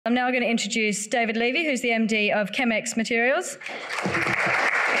I'm now going to introduce David Leavy, who's the MD of ChemX Materials.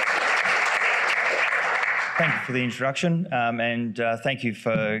 Thank you for the introduction and thank you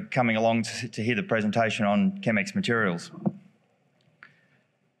for coming along to hear the presentation on ChemX Materials.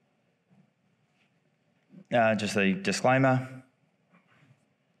 Just the disclaimer.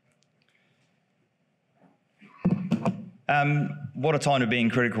 What a time to be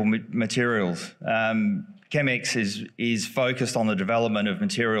in critical materials. ChemX is focused on the development of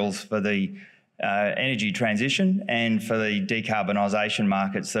materials for the energy transition and for the decarbonisation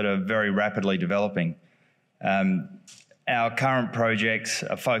markets that are very rapidly developing. Our current projects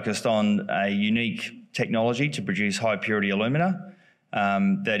are focused on a unique technology to produce high purity alumina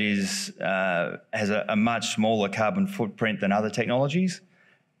that has a much smaller carbon footprint than other technologies.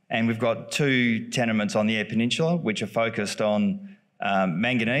 And we've got two tenements on the Eyre Peninsula which are focused on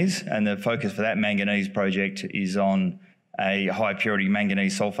manganese, and the focus for that manganese project is on a high purity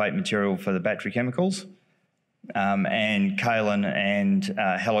manganese sulfate material for the battery chemicals, and kaolin and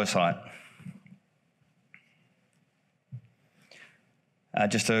halloysite.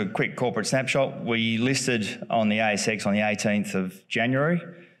 Just a quick corporate snapshot. We listed on the ASX on the 18th of January.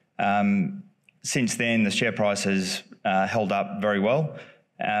 Since then, the share price has held up very well.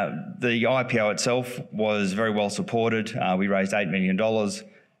 The IPO itself was very well supported. We raised $8 million,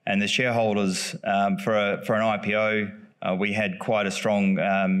 and the shareholders for an IPO, we had quite a strong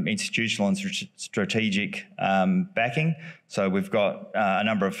institutional and strategic backing. So we've got a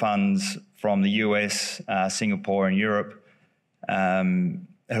number of funds from the US, Singapore and Europe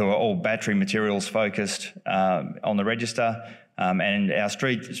who are all battery materials focused on the register, and our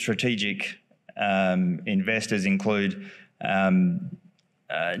strategic investors include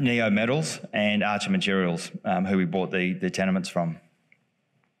Neo Metals and Archer Materials, who we bought the tenements from.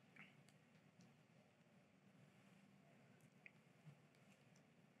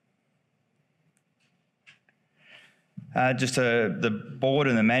 The board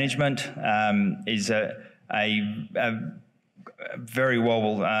and the management is a very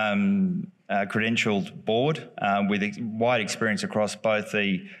well credentialed board with wide experience across both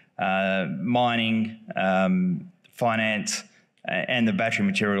the mining, finance and the battery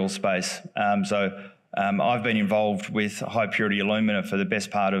materials space. I've been involved with high purity alumina for the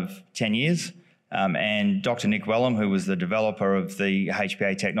best part of 10 years, and Dr. Nick Wellham, who was the developer of the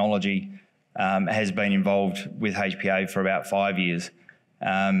HPA technology, has been involved with HPA for about 5 years.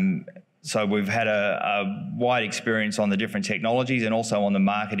 So we've had a wide experience on the different technologies and also on the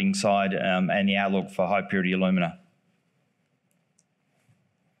marketing side and the outlook for high purity alumina.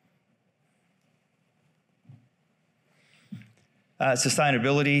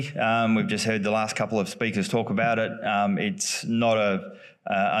 Sustainability, we've just heard the last couple of speakers talk about it. It's not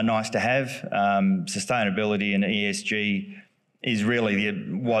a nice to have. Sustainability and ESG is really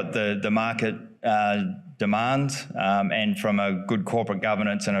what the market demands, and from a good corporate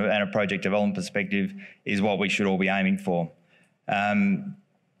governance and a project development perspective is what we should all be aiming for.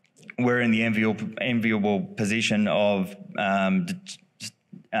 We're in the enviable position of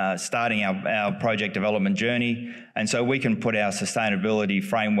starting our project development journey, and so we can put our sustainability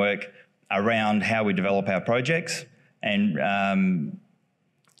framework around how we develop our projects and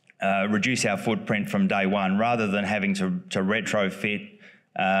reduce our footprint from day one, rather than having to retrofit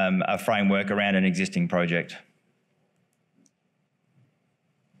a framework around an existing project.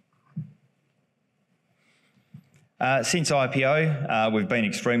 Since IPO, we've been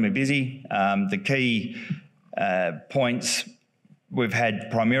extremely busy. The key points: we've had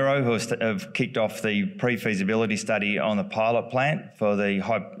Primero, who have kicked off the pre-feasibility study on the pilot plant for the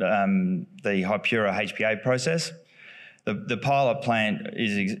Hypura HPA process. The pilot plant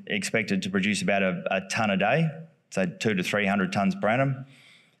is expected to produce about a tonne a day, so 200 to 300 tonnes per annum.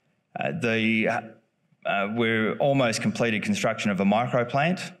 We're almost completed construction of a micro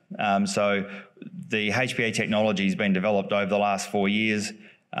plant. So the HPA technology has been developed over the last 4 years.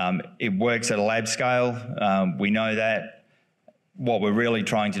 It works at a lab scale. We know that. What we're really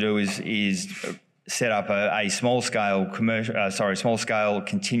trying to do is set up a small scale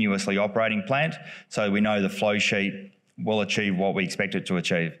continuously operating plant, so we know the flow sheet will achieve what we expect it to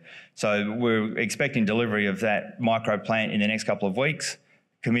achieve. So we're expecting delivery of that micro plant in the next couple of weeks,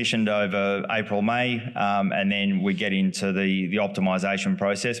 commissioned over April, May, and then we get into the optimisation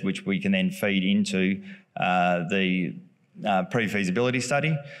process, which we can then feed into the pre-feasibility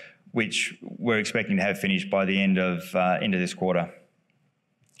study, which we're expecting to have finished by the end of this quarter.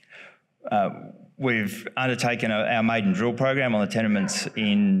 We've undertaken our maiden drill program on the tenements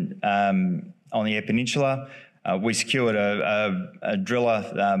on the Eyre Peninsula. We secured a driller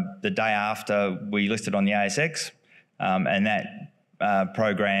the day after we listed on the ASX, and that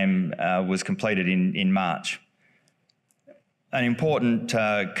program was completed in March. An important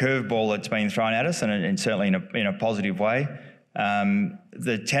curveball that's been thrown at us, and certainly in a positive way,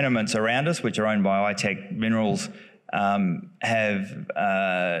 the tenements around us, which are owned by iTech Minerals, they've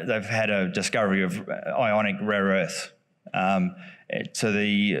had a discovery of ionic rare earths to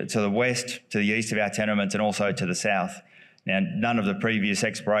the west, to the east of our tenements, and also to the south. Now, none of the previous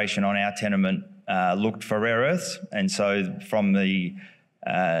exploration on our tenement looked for rare earths, and so from the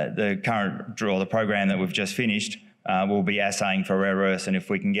current drill, the program that we've just finished, we'll be assaying for rare earths, and if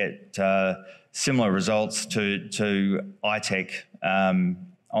we can get similar results to iTech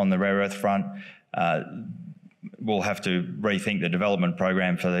on the rare earth front, we'll have to rethink the development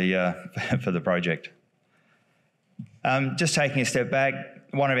program for the project. Just taking a step back,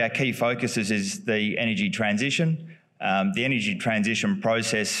 one of our key focuses is the energy transition. The energy transition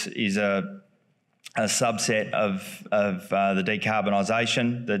process is a subset of the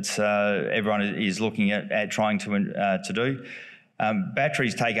decarbonisation that everyone is looking at trying to do.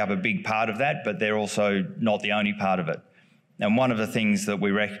 Batteries take up a big part of that, but they're also not the only part of it. And one of the things that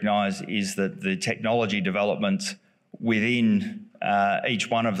we recognise is that the technology developments within each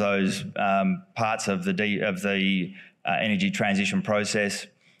one of those parts of the energy transition process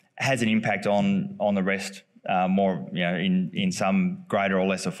has an impact on the rest, more in some greater or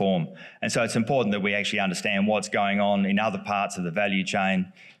lesser form. And so it's important that we actually understand what's going on in other parts of the value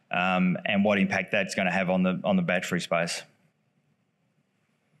chain and what impact that's going to have on the battery space.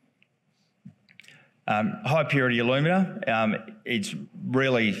 High purity alumina, it's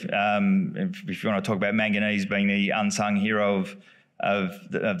really, if you want to talk about manganese being the unsung hero of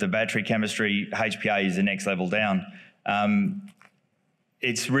the battery chemistry, HPA is the next level down.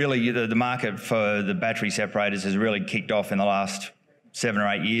 It's really, the market for the battery separators has really kicked off in the last 7 or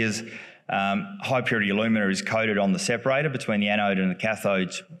 8 years. High purity alumina is coated on the separator between the anode and the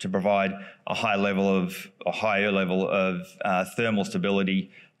cathode to provide a higher level of thermal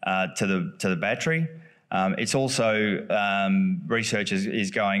stability to the battery. It's also research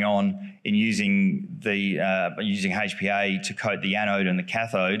is going on in using HPA to coat the anode and the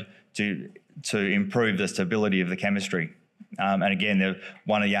cathode to improve the stability of the chemistry. And again,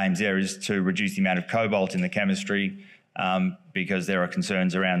 one of the aims there is to reduce the amount of cobalt in the chemistry because there are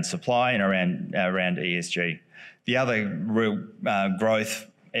concerns around supply and around ESG. The other real growth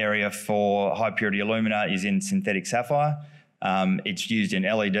area for high purity alumina is in synthetic sapphire. It's used in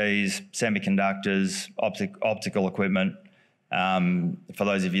LEDs, semiconductors, optical equipment. For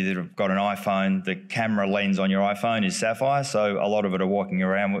those of you that have got an iPhone, the camera lens on your iPhone is sapphire, so a lot of us are walking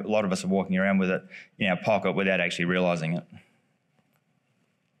around with it in our pocket without actually realising it.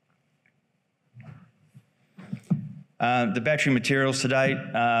 The battery materials to date,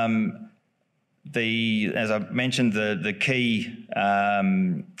 as I mentioned, the key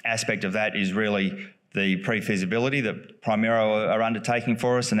aspect of that is really the pre-feasibility that Primero are undertaking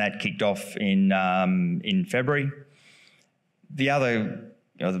for us, and that kicked off in February. The other,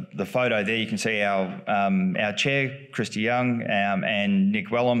 the photo there, you can see our chair, Christy Young, and Nick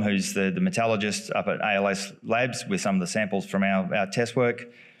Wellham, who's the metallurgist up at ALS Labs with some of the samples from our test work.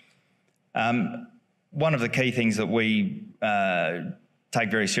 One of the key things that we take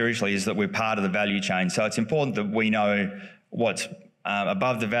very seriously is that we're part of the value chain. So it's important that we know what's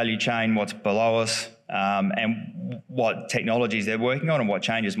above the value chain, what's below us, and what technologies they're working on and what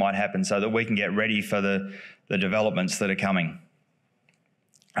changes might happen so that we can get ready for the developments that are coming.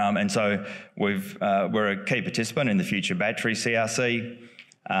 And so we're a key participant in the Future Battery CRC,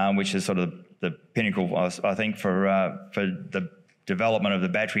 which is sort of the pinnacle, I think, for the development of the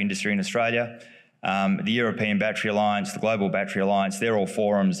battery industry in Australia. The European Battery Alliance, the Global Battery Alliance, they're all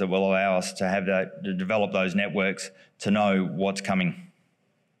forums that will allow us to have that, to develop those networks to know what's coming.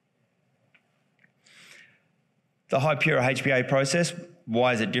 The high pure HPA process,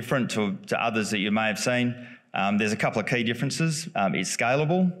 why is it different to others that you may have seen? There's a couple of key differences. It's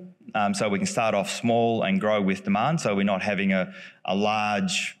scalable, so we can start off small and grow with demand, so we're not having a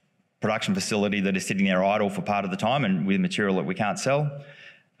large production facility that is sitting there idle for part of the time and with material that we can't sell.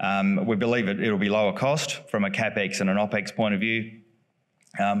 We believe it'll be lower cost from a CapEx and an OpEx point of view.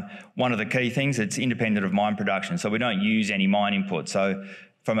 One of the key things, it's independent of mine production, so we don't use any mine input. So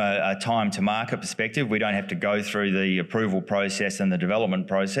from a time to market perspective, we don't have to go through the approval process and the development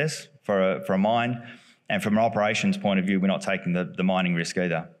process for a mine. And from an operations point of view, we're not taking the mining risk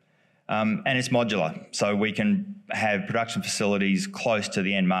either. And it's modular, so we can have production facilities close to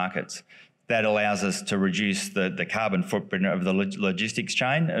the end markets. That allows us to reduce the carbon footprint of the logistics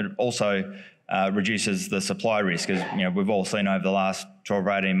chain. It also reduces the supply risk, as we've all seen over the last 12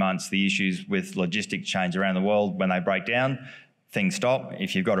 or 18 months, the issues with logistics chains around the world when they break down. things stop.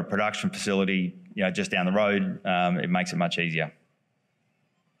 If you've got a production facility, just down the road, it makes it much easier.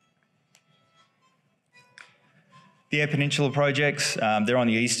 The Eyre Peninsula projects, they're on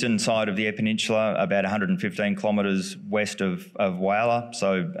the eastern side of the Eyre Peninsula, about 115 kilometres west of Whyalla.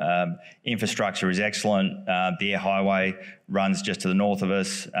 So infrastructure is excellent. The Eyre Highway runs just to the north of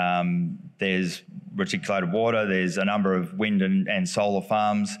us. There's reticulated water. There's a number of wind and solar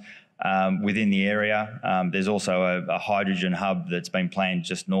farms within the area. There's also a hydrogen hub that's been planned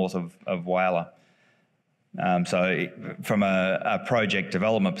just north of Whyalla. So from a project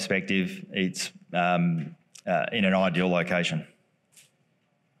development perspective, it's in an ideal location.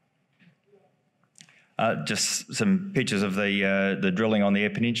 Just some pictures of the drilling on the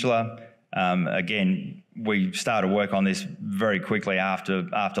Eyre Peninsula. Again, we started work on this very quickly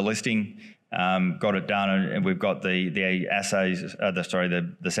after listing. Got it done, and we've got the assays.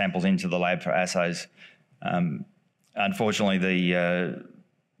 The samples into the lab for assays. Unfortunately, the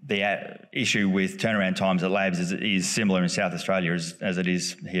issue with turnaround times at labs is similar in South Australia as it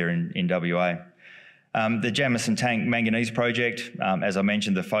is here in WA. The Jamison Tank Manganese project, as I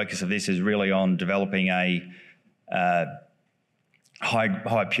mentioned, the focus of this is really on developing a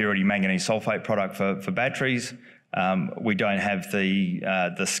high purity manganese sulfate product for batteries. We don't have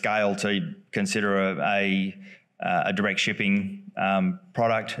the scale to consider a direct shipping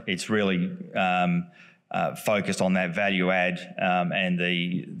product. It's really focused on that value add and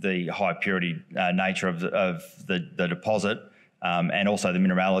the high purity nature of the deposit. And also the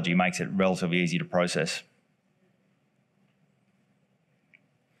mineralogy makes it relatively easy to process.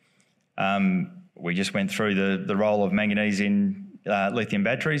 We just went through the role of manganese in lithium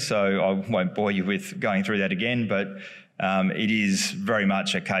batteries, so I won't bore you with going through that again, but it is very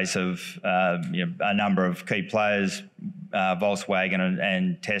much a case of a number of key players, Volkswagen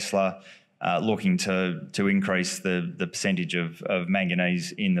and Tesla, looking to increase the percentage of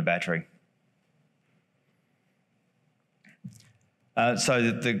manganese in the battery. So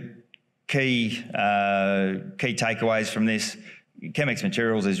the key takeaways from this, ChemX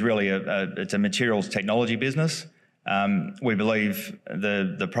Materials is really it's a materials technology business. We believe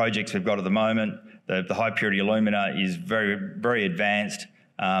the projects we've got at the moment, the high purity alumina is very, very advanced,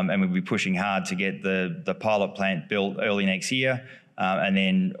 and we'll be pushing hard to get the pilot plant built early next year. And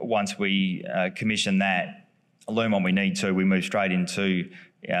then once we commission that alumina we need to, we move straight into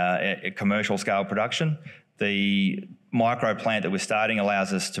a commercial scale production. The micro plant that we're starting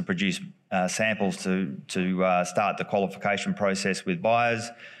allows us to produce samples to start the qualification process with buyers.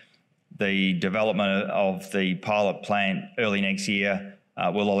 The development of the pilot plant early next year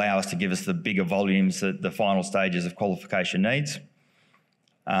will allow us to give us the bigger volumes that the final stages of qualification needs.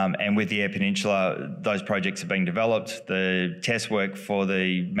 And with the Eyre Peninsula, those projects are being developed. The test work for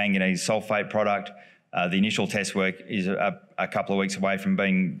the manganese sulfate product, the initial test work is a couple of weeks away from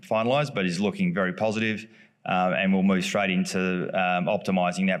being finalised, but is looking very positive. And we'll move straight into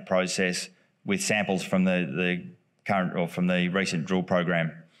optimising that process with samples from the current or from the recent drill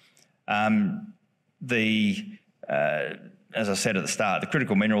program. As I said at the start, the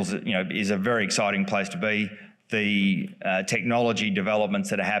critical minerals, is a very exciting place to be. The technology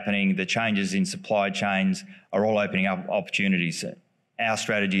developments that are happening, the changes in supply chains are all opening up opportunities. Our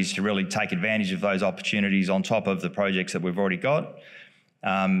strategy is to really take advantage of those opportunities on top of the projects that we've already got.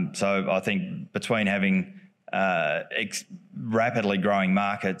 So I think between having rapidly growing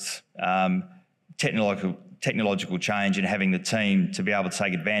markets, technological change, and having the team to be able to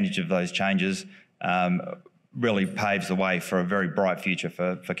take advantage of those changes really paves the way for a very bright future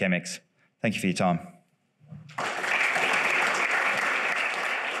for ChemX. Thank you for your time.